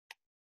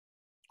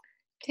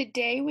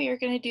Today we are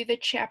going to do the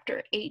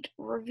Chapter 8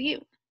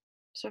 review.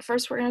 So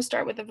first we're going to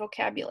start with the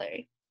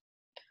vocabulary.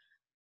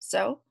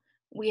 So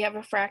we have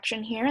a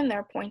fraction here and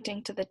they're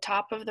pointing to the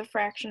top of the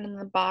fraction and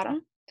the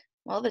bottom.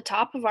 Well, the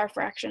top of our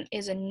fraction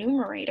is a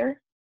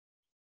numerator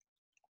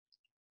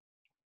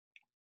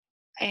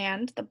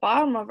and the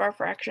bottom of our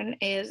fraction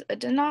is a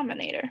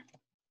denominator.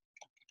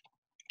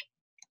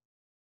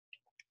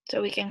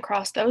 So we can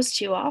cross those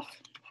two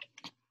off.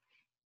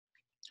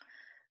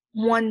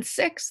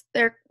 1/6,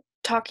 they're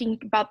talking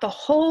about the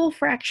whole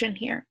fraction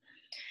here.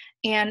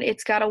 And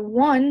it's got a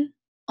 1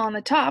 on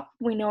the top.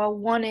 We know a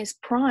 1 is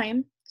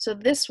prime, so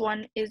this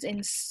one is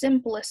in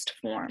simplest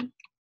form.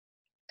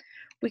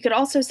 We could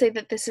also say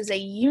that this is a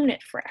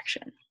unit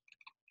fraction.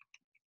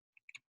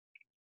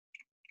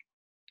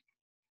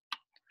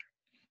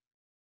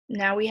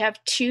 Now we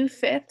have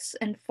 2/5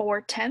 and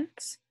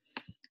 4/10.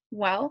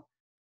 Well,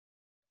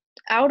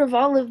 out of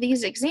all of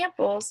these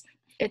examples,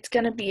 it's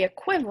going to be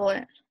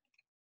equivalent.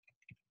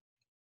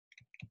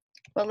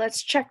 But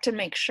let's check to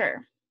make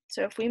sure.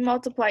 So if we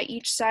multiply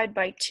each side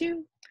by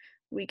 2,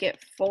 we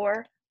get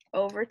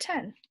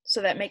 4/10.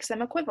 So that makes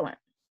them equivalent.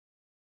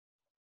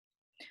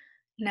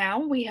 Now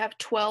we have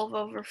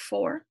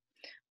 12/4.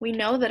 We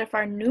know that if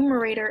our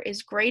numerator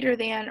is greater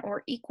than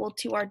or equal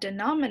to our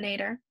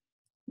denominator,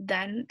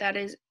 then that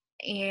is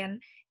an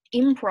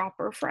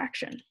improper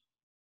fraction.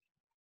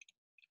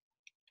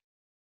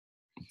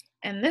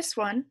 And this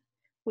one,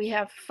 we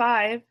have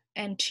 5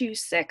 and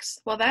 2/6.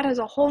 Well, that is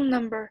a whole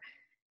number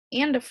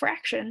and a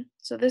fraction,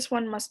 so this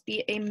one must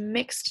be a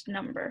mixed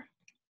number.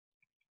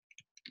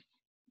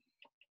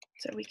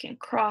 So we can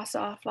cross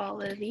off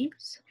all of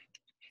these.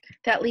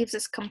 That leaves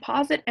us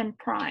composite and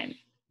prime.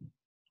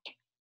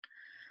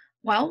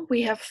 Well,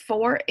 we have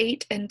 4,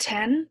 8, and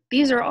 10.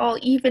 These are all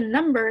even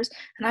numbers,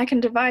 and I can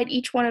divide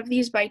each one of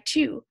these by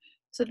 2.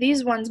 So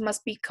these ones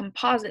must be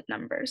composite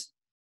numbers.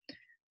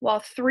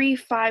 While 3,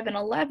 5, and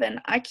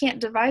 11, I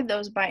can't divide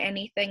those by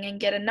anything and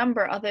get a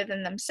number other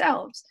than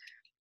themselves.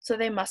 So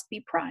they must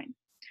be prime.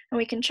 And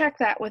we can check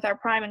that with our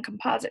prime and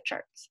composite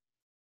charts.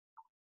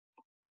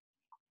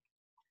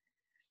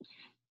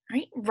 All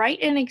right, write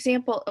an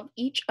example of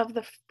each of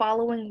the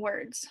following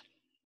words.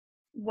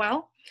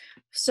 Well,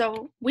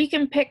 so we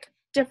can pick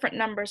different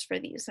numbers for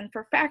these. And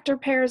for factor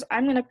pairs,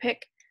 I'm going to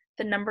pick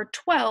the number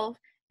 12,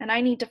 and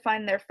I need to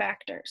find their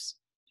factors.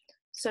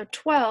 So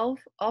 12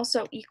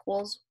 also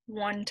equals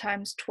 1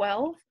 times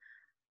 12,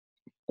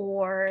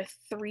 or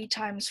 3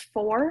 times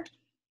 4,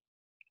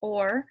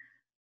 or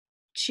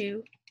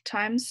 2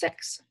 times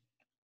 6.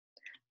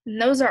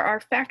 And those are our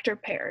factor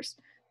pairs.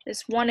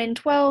 This 1 and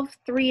 12,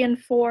 3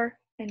 and 4,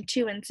 and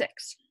 2 and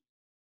 6.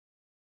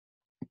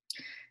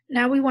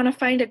 Now we want to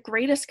find a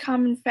greatest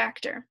common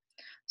factor.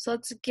 So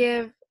let's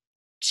give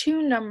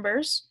two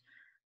numbers.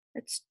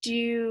 Let's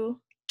do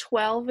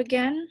 12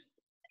 again,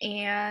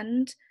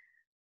 and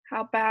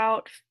how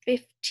about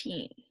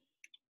 15?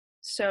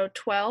 So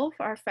 12,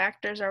 our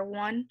factors are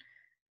 1,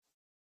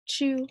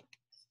 2,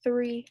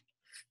 3,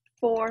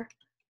 4,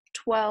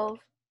 12,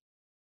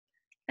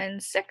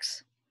 and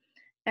 6.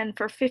 And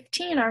for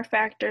 15, our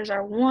factors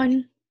are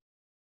 1.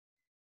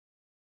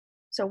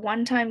 So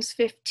 1 times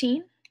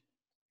 15,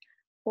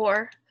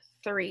 or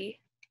 3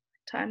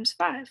 times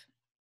 5.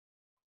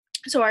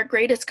 So our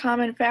greatest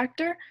common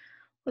factor,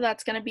 well,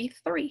 that's going to be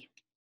 3.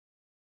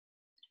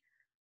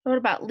 What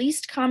about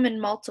least common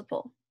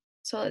multiple?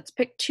 So let's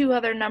pick two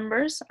other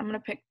numbers. I'm going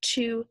to pick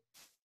 2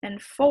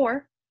 and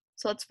 4.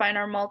 So let's find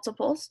our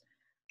multiples.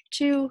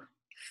 2,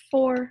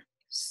 4,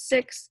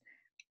 6,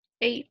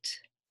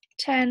 8,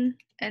 10,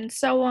 and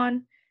so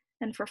on.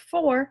 And for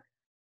 4,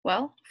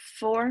 well,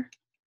 4,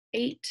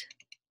 8,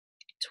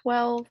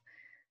 12,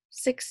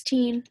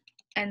 16,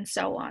 and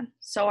so on.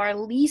 So our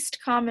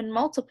least common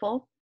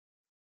multiple,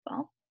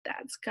 well,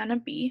 that's going to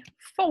be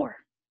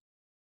 4.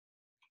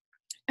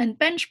 And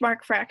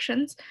benchmark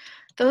fractions,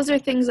 those are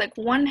things like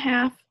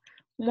 1/2,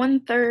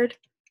 1/3,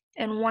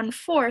 and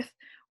 1/4,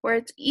 where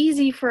it's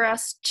easy for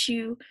us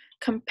to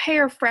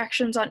compare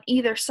fractions on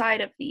either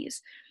side of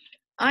these.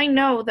 I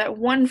know that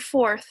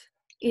 1/4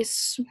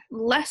 is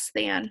less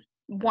than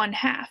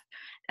 1/2,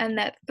 and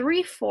that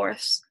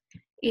 3/4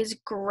 is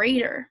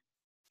greater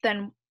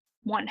than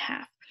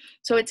 1/2.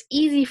 So it's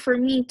easy for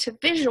me to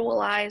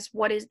visualize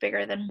what is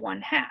bigger than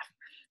 1/2.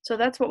 So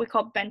that's what we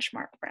call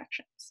benchmark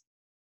fractions.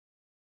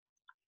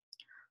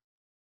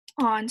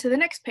 On to the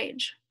next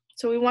page.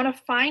 So we want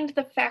to find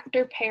the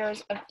factor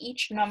pairs of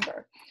each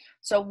number.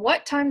 So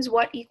what times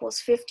what equals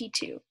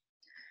 52?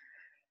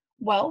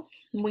 Well,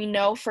 we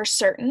know for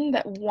certain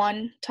that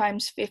 1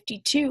 times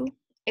 52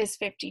 is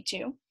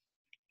 52.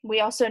 We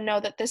also know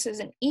that this is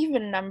an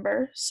even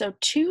number, so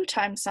 2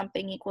 times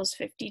something equals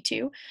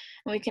 52,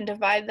 and we can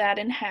divide that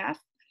in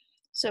half.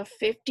 So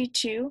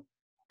 52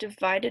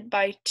 divided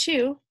by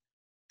 2,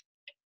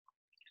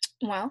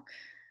 well,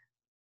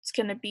 it's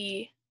going to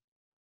be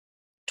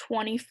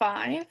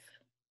 25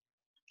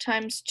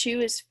 times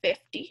 2 is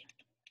 50.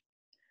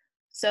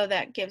 So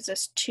that gives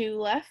us 2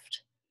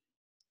 left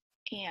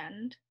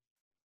and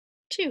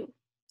 2.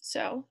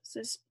 So this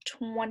is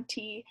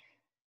 25.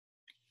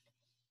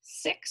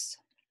 6.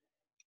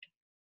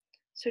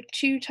 So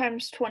 2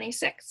 times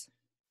 26.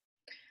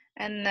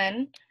 And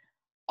then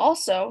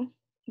also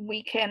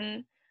we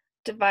can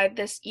divide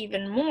this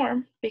even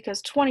more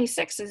because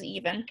 26 is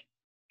even.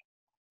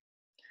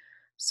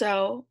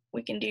 So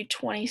we can do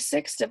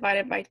 26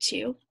 divided by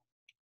 2.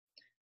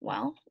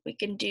 Well, we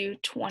can do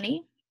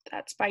 20,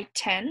 that's by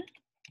 10.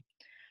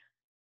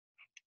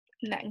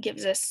 And that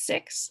gives us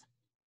 6.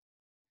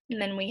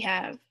 And then we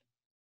have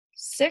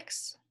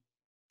 6,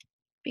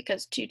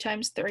 because 2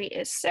 times 3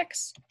 is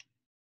 6.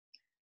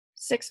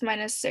 6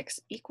 minus 6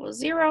 equals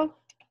 0,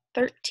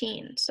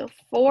 13. So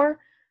 4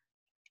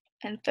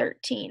 and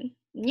 13.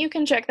 You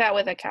can check that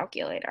with a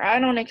calculator. I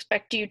don't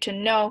expect you to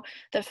know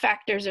the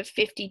factors of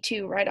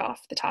 52 right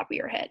off the top of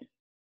your head.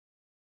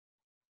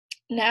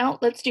 Now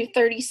let's do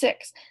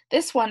 36.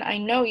 This one I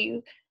know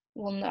you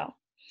will know.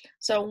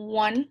 So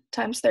 1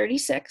 times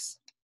 36.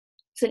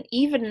 It's an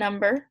even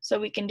number, so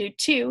we can do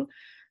 2.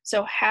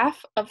 So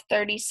half of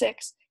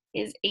 36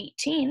 is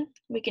 18.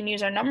 We can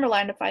use our number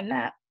line to find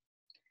that.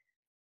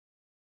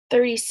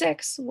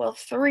 36, well,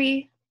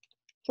 3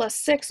 plus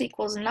 6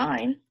 equals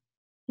 9.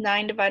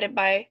 9 divided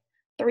by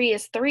 3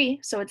 is 3,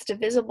 so it's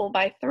divisible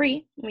by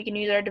 3. We can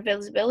use our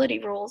divisibility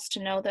rules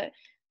to know that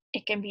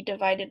it can be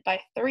divided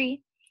by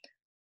 3.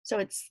 So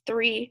it's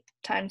 3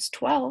 times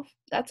 12.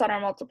 That's on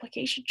our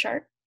multiplication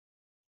chart.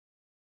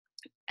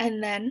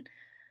 And then,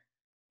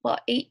 well,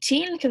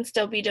 18 can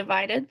still be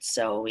divided,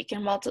 so we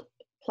can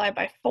multiply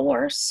by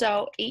 4.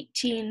 So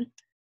 18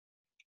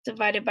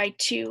 divided by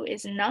 2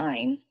 is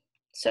 9.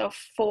 So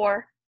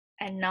 4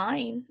 and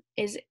 9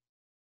 is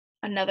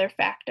another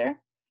factor.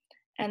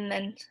 And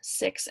then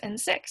 6 and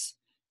 6,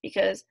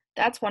 because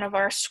that's one of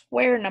our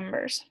square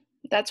numbers.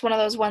 That's one of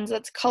those ones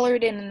that's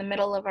colored in the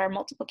middle of our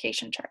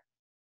multiplication chart.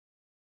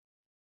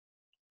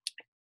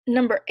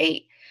 Number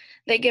 8,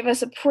 they give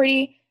us a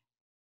pretty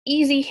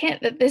easy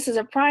hint that this is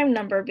a prime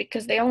number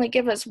because they only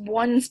give us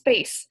one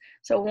space.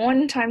 So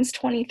 1 times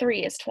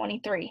 23 is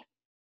 23.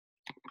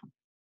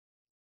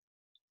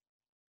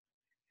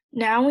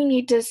 Now we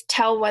need to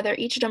tell whether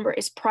each number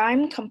is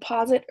prime,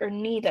 composite, or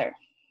neither.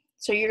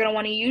 So you're going to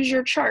want to use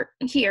your chart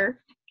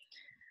here.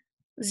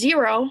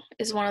 0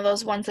 is one of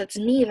those ones that's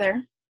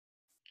neither.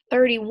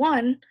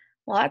 31,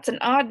 well, that's an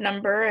odd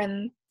number,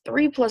 and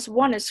 3 plus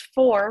 1 is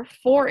 4.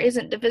 4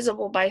 isn't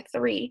divisible by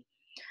 3.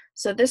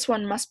 So this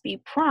one must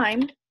be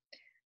prime.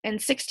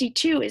 And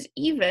 62 is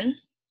even.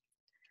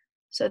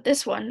 So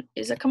this one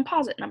is a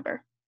composite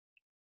number.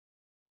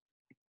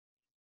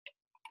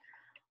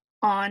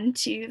 On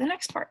to the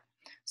next part.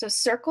 So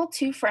circle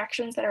 2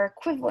 fractions that are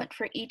equivalent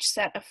for each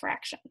set of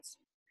fractions.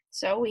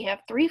 So we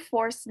have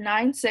 3/4,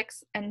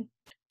 9/6, and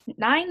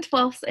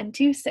 9/12, and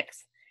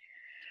 2/6.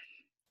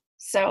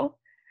 So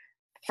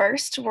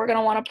first, we're going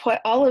to want to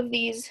put all of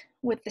these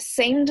with the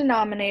same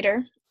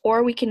denominator,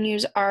 or we can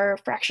use our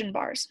fraction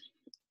bars.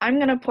 I'm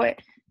going to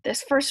put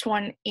this first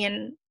one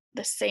in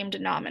the same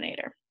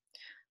denominator.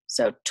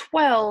 So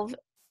 12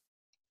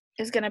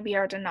 is going to be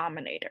our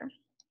denominator.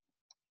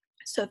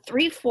 So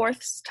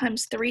 3/4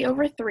 times 3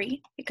 over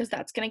 3, because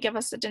that's going to give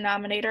us a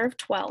denominator of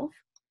 12.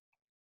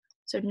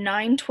 So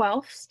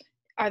 9/12.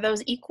 Are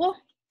those equal?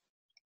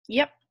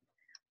 Yep.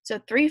 So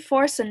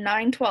 3/4 and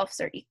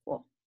 9/12 are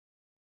equal.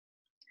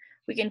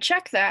 We can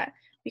check that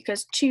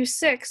because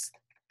 2/6,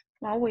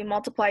 well, we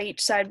multiply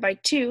each side by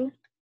 2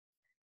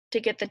 to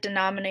get the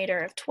denominator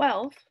of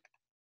 12.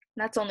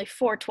 That's only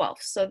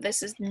 4/12, so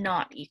this is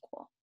not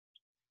equal.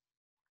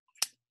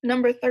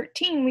 Number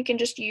 13, we can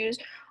just use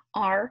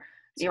our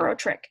 0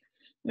 trick.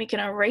 We can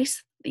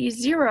erase these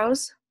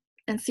zeros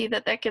and see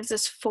that that gives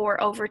us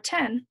 4 over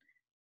 10,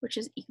 which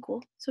is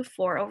equal to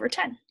 4 over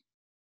 10.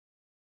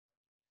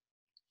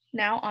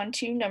 Now on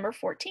to number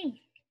 14.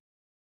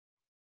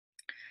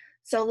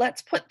 So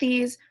let's put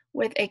these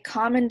with a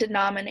common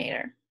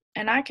denominator.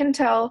 And I can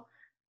tell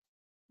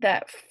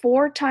that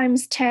 4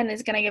 times 10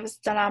 is going to give us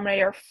a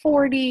denominator of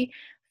 40,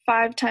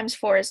 5 times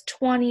 4 is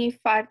 20,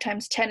 5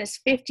 times 10 is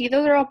 50.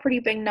 Those are all pretty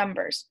big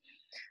numbers.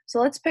 So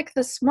let's pick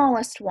the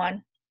smallest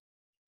one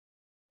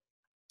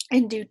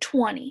and do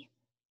 20.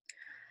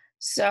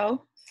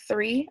 So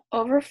 3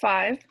 over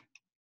 5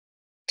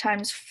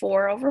 times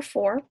 4 over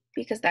 4,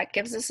 because that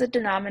gives us a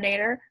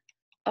denominator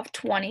of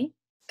 20.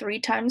 3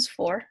 times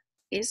 4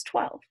 is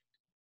 12.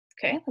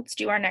 Okay, let's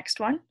do our next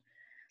one.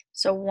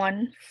 So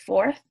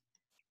 1/4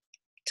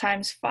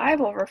 times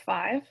 5 over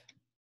 5,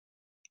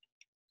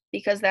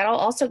 because that'll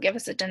also give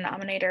us a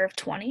denominator of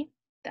 20.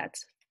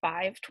 That's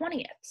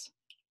 5/20.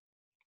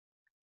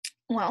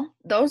 Well,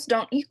 those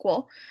don't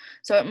equal,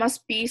 so it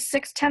must be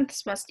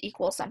 6/10 must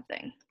equal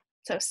something.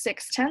 So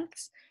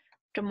 6/10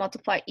 to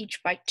multiply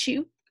each by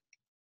 2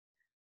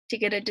 to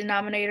get a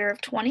denominator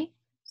of 20.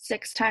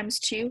 6 times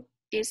 2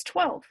 is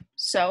 12.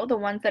 So the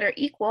ones that are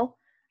equal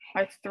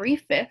are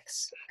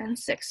 3/5 and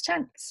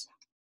 6/10.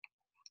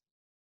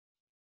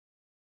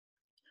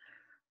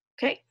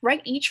 Okay,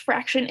 write each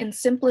fraction in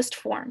simplest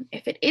form.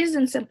 If it is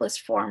in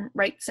simplest form,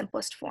 write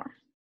simplest form.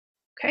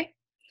 Okay?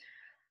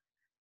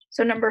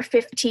 So number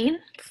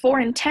 15, 4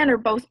 and 10 are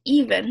both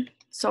even.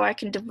 so I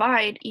can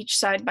divide each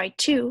side by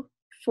 2.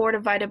 4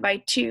 divided by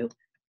 2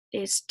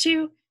 is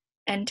 2,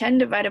 and 10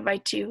 divided by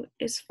 2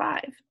 is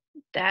 5.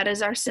 That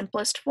is our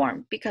simplest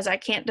form, because I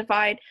can't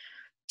divide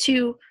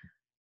 2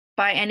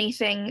 by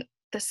anything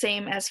the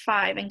same as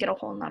 5 and get a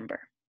whole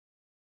number.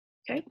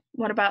 Okay,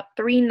 what about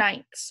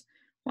 3/9?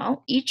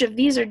 Well, each of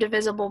these are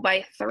divisible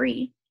by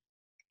 3.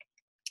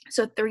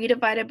 So 3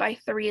 divided by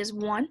 3 is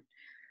 1,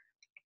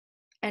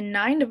 and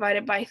 9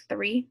 divided by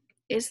 3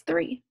 is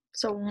 3.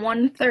 So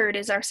 1/3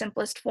 is our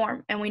simplest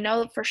form, and we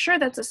know for sure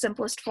that's the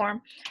simplest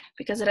form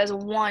because it has a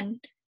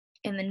 1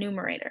 in the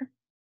numerator.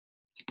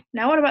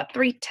 Now what about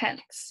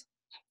 3/10?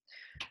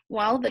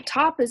 Well, the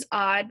top is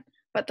odd,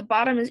 but the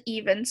bottom is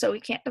even, so we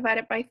can't divide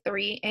it by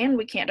 3, and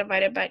we can't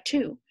divide it by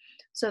 2.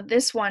 So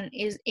this one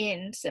is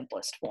in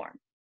simplest form.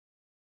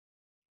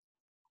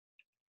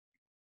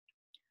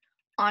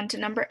 On to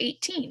number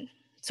 18.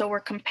 So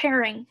we're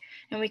comparing,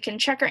 and we can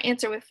check our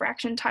answer with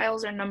fraction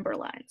tiles or number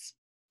lines.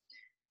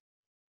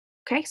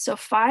 Okay, so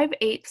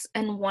 5/8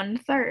 and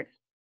 1/3.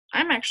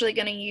 I'm actually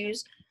going to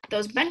use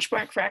those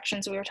benchmark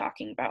fractions we were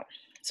talking about.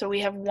 So we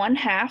have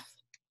 1/2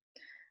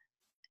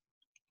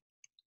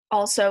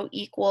 also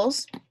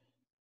equals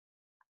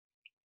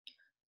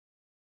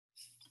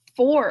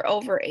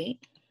 4/8.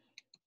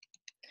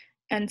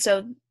 And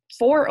so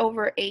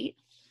 4/8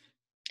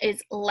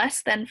 is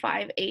less than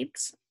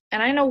 5/8.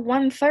 And I know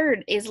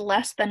 1/3 is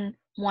less than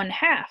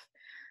 1/2.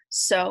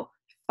 So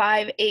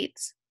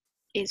 5/8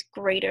 is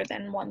greater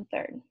than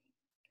 1/3.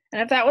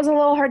 And if that was a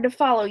little hard to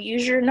follow,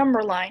 use your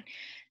number line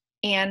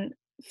and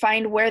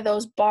find where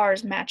those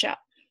bars match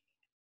up.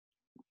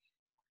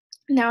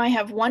 Now I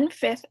have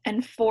 1/5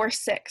 and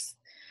 4/6.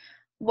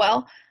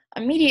 Well,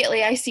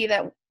 immediately I see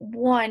that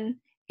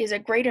 1 is a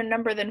greater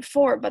number than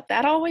 4, but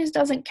that always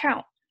doesn't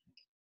count.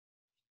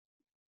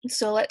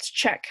 So let's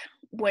check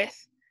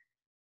with,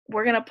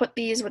 we're going to put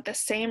these with the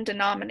same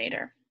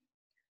denominator.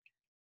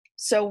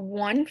 So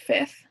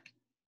 1/5,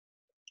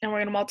 and we're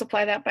going to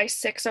multiply that by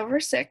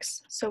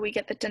 6/6, so we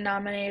get the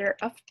denominator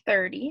of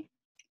 30,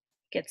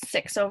 get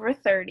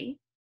 6/30,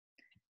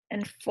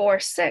 and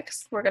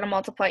 4/6, we're going to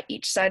multiply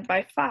each side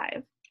by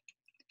 5,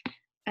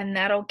 and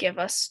that'll give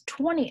us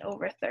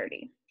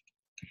 20/30.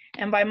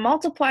 And by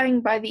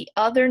multiplying by the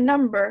other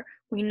number,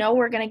 we know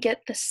we're going to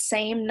get the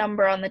same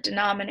number on the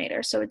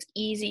denominator, so it's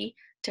easy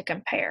to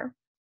compare.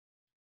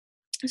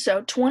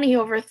 So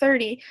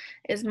 20/30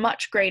 is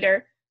much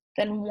greater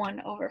than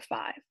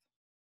 1/5.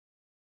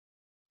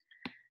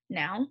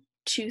 Now,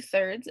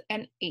 2/3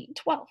 and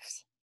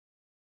 8/12.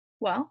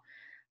 Well,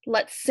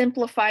 let's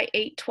simplify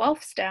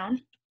 8/12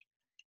 down.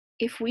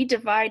 If we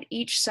divide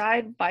each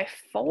side by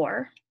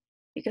 4,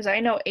 because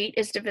I know 8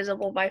 is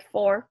divisible by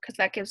 4 because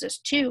that gives us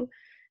 2,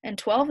 and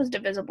 12 is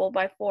divisible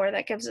by 4,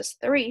 that gives us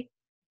 3,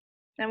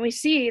 then we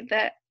see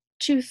that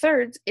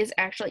 2/3 is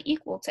actually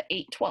equal to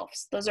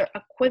 8/12. Those are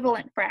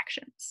equivalent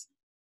fractions.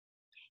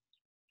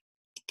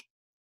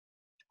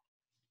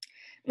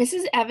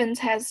 Mrs. Evans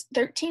has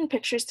 13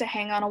 pictures to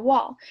hang on a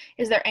wall.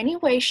 Is there any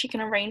way she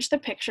can arrange the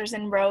pictures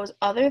in rows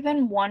other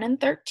than 1 and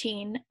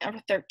 13, or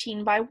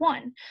 13 by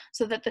 1,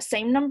 so that the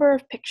same number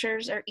of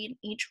pictures are in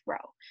each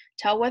row?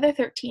 Tell whether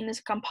 13 is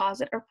a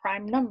composite or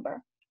prime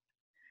number.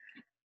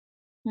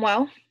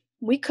 Well,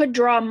 we could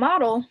draw a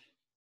model,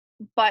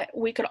 but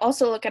we could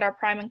also look at our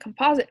prime and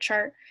composite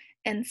chart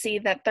and see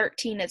that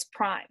 13 is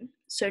prime.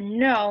 So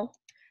no,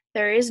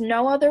 there is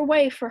no other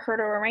way for her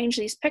to arrange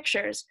these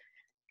pictures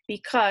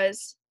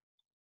because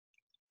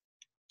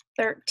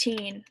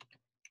 13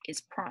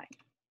 is prime.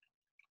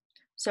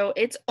 So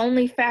its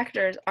only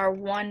factors are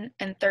 1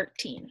 and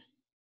 13.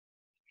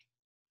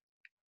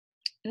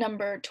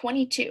 Number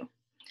 22.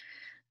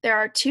 There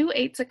are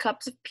 2/8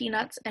 cups of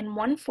peanuts and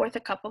 1/4 a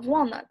cup of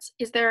walnuts.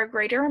 Is there a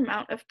greater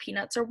amount of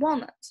peanuts or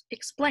walnuts?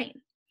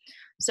 Explain.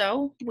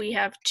 So we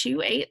have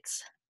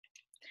 2/8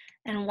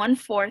 and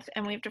 1/4,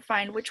 and we have to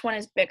find which one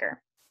is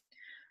bigger.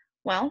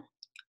 Well,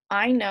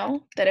 I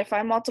know that if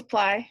I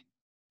multiply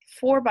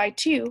 4 by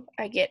 2,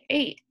 I get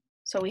 8.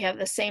 So we have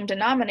the same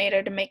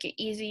denominator to make it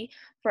easy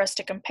for us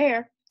to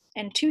compare,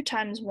 and 2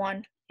 times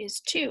 1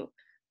 is 2.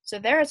 So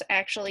there's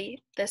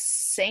actually the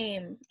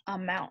same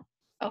amount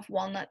of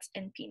walnuts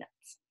and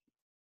peanuts.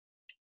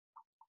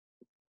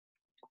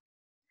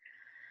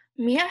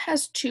 Mia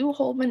has 2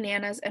 whole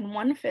bananas and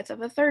 1/5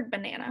 of a third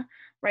banana.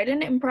 Write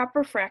an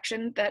improper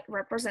fraction that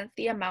represents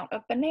the amount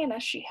of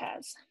bananas she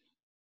has.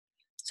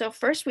 So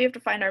first we have to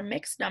find our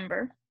mixed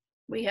number.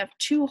 We have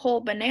 2 whole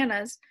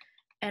bananas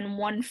and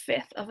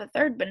 1/5 of a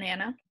third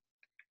banana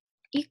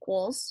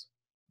equals,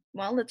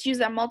 well, let's use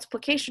that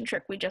multiplication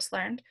trick we just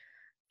learned.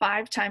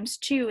 5 times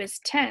 2 is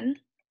 10.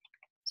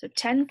 So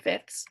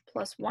 10/5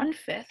 plus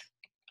 1/5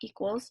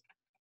 equals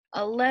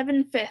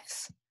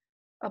 11/5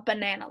 of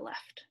banana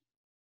left.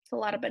 It's a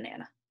lot of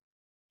banana.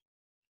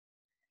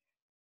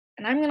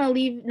 And I'm going to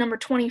leave number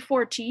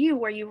 24 to you,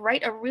 where you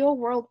write a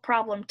real-world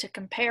problem to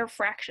compare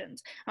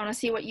fractions. I want to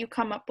see what you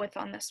come up with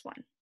on this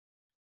one.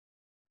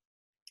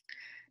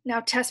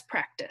 Now test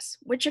practice.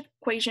 Which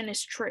equation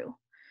is true?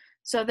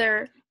 So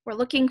we're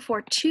looking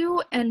for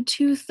 2 and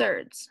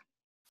 2/3.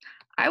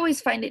 I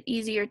always find it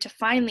easier to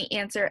find the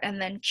answer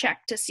and then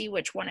check to see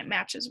which one it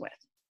matches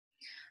with.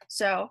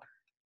 So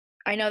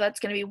I know that's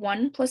going to be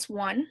 1 plus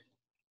 1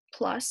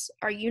 plus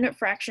our unit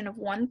fraction of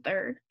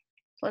 1/3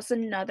 plus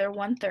another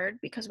 1/3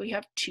 because we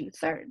have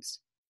 2/3.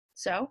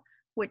 So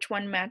which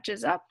one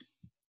matches up?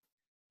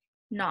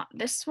 Not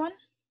this one,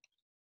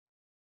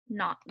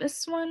 not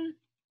this one,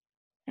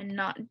 and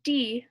not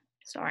D.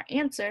 So our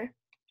answer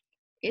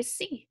is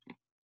C.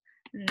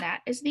 And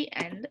that is the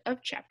end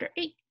of chapter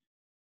 8.